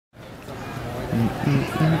Okay,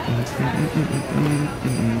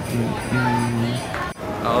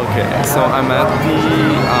 so I'm at the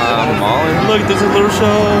mall and look, there's a little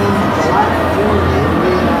show.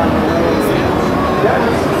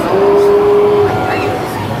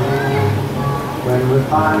 When we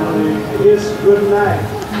finally kiss goodnight,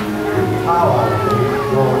 how I hate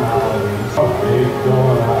going out and hate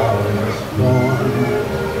going out and it's gone.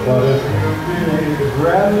 But if you need to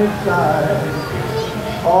grab me tight,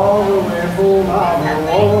 all the way home I'll be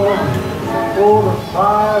warm. Oh, the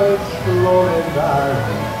fire is slowly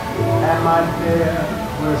dying, and my dear,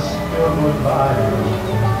 we're still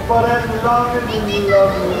goodbye. But as long as you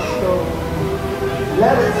love me so,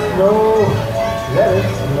 let it snow, let it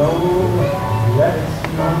snow, let it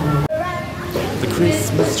snow. The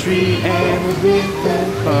Christmas tree and the big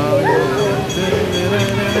fire.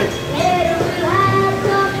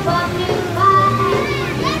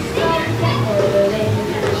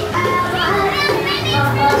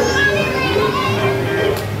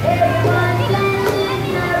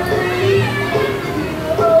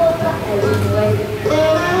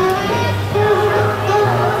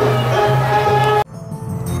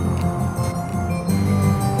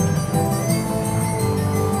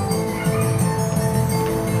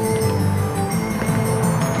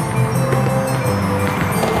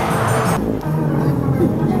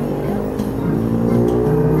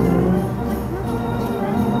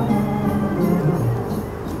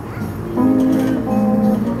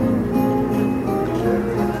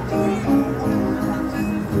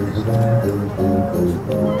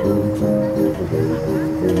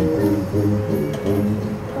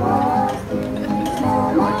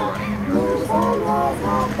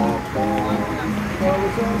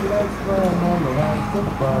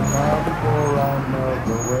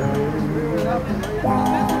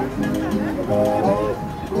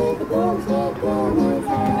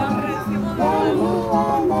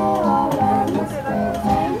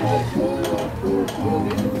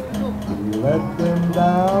 Let them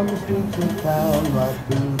down the streets of town right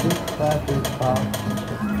through the traffic stop.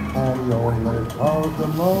 And he only paused a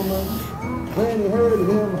moment when he heard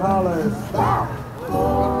him holler, stop!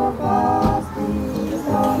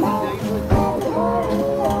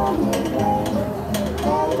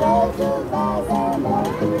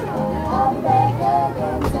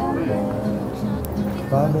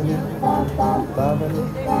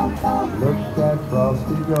 Look at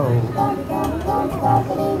Frosty go.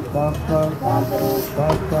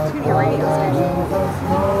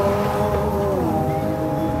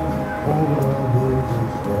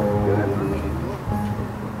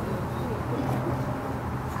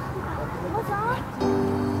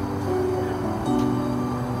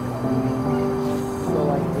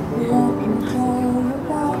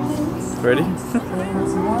 Ready?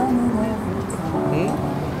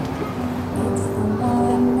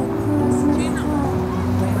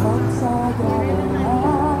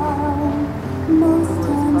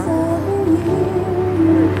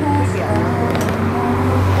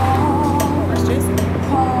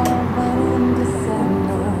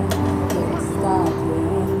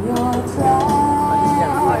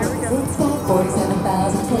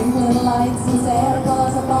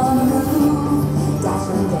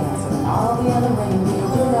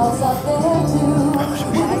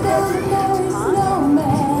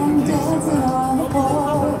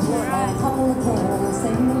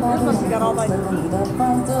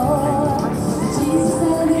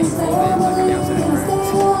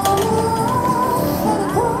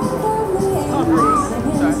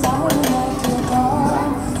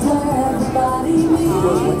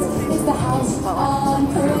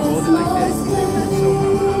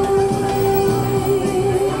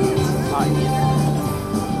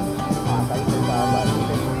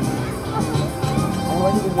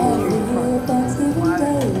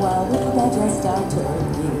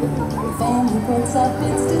 Family puts up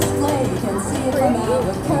its display, you can see it from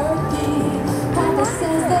Albuquerque. Papa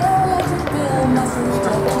says their electric bill must reach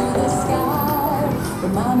up to the sky.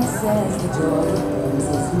 But Mama says the joy it brings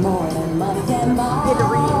is more than money can buy. You had to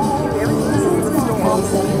read everything in the store.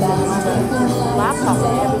 Laptop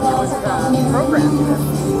and everything was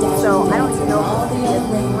programmed. So I don't even know if it's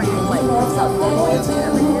bring like loyalty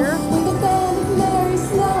every year. With a band of merry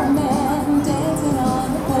snowmen dancing on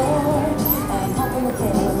the porch, and Papa the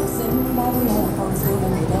Carol sitting by the lamp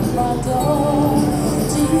swinging the front door.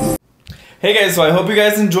 Jesus. Hey guys, so I hope you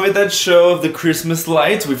guys enjoyed that show of the Christmas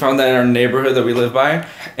lights. We found that in our neighborhood that we live by,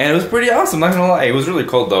 and it was pretty awesome, not gonna lie. It was really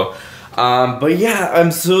cold though. But yeah,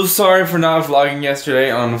 I'm so sorry for not vlogging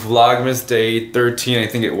yesterday on Vlogmas day 13, I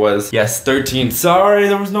think it was. Yes, 13. Sorry,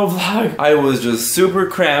 there was no vlog. I was just super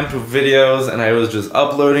cramped with videos, and I was just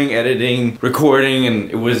uploading, editing, recording,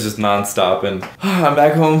 and it was just non-stop. And I'm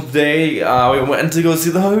back home today. We went to go see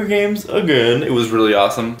the Hunger Games again. It was really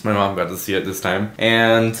awesome. My mom got to see it this time.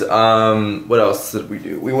 And what else did we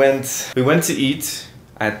do? We went to eat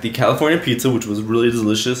at the California Pizza, which was really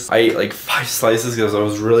delicious. I ate like 5 slices because I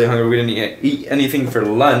was really hungry. We didn't eat anything for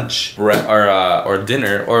lunch or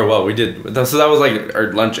dinner, or well, we did. So that was like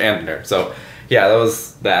our lunch and dinner. So yeah, that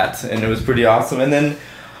was that, and it was pretty awesome. And then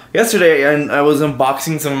yesterday, I was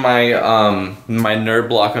unboxing some of my my Nerd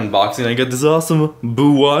Block unboxing. I got this awesome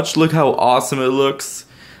Boo watch. Look how awesome it looks.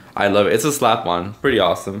 I love it. It's a slap-on. Pretty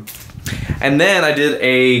awesome. And then I did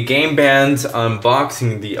a Game Band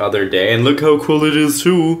unboxing the other day, and look how cool it is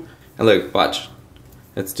too. And look, watch.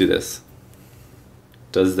 Let's do this.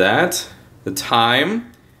 Does that, the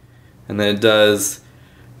time, and then it does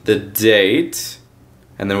the date,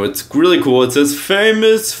 and then what's really cool, it says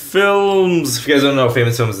Famous Films. If you guys don't know,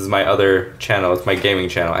 Famous Films is my other channel. It's my gaming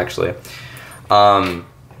channel, actually. And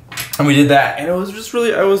we did that, and it was just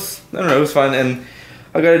really, I don't know, it was fun. And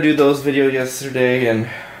I got to do those videos yesterday, and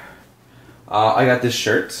I got this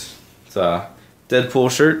shirt. It's a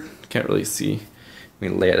Deadpool shirt. Can't really see.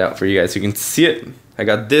 Let me lay it out for you guys so you can see it. I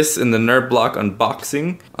got this in the Nerd Block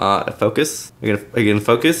unboxing. Focus. Are you gonna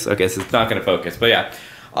focus? Okay, so it's not gonna focus, but yeah.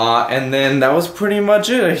 And then that was pretty much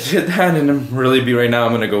it. I did that, and I'm really right now.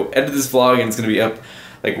 I'm gonna go edit this vlog, and it's gonna be up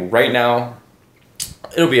like right now.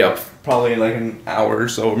 It'll be up probably like an hour or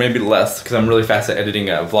so, or maybe less, because I'm really fast at editing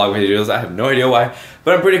vlog videos. I have no idea why,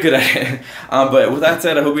 but I'm pretty good at it. But with that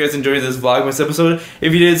said, I hope you guys enjoyed this Vlogmas episode.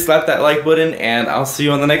 If you did, slap that like button, and I'll see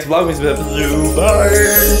you on the next Vlogmas episode.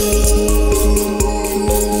 Bye!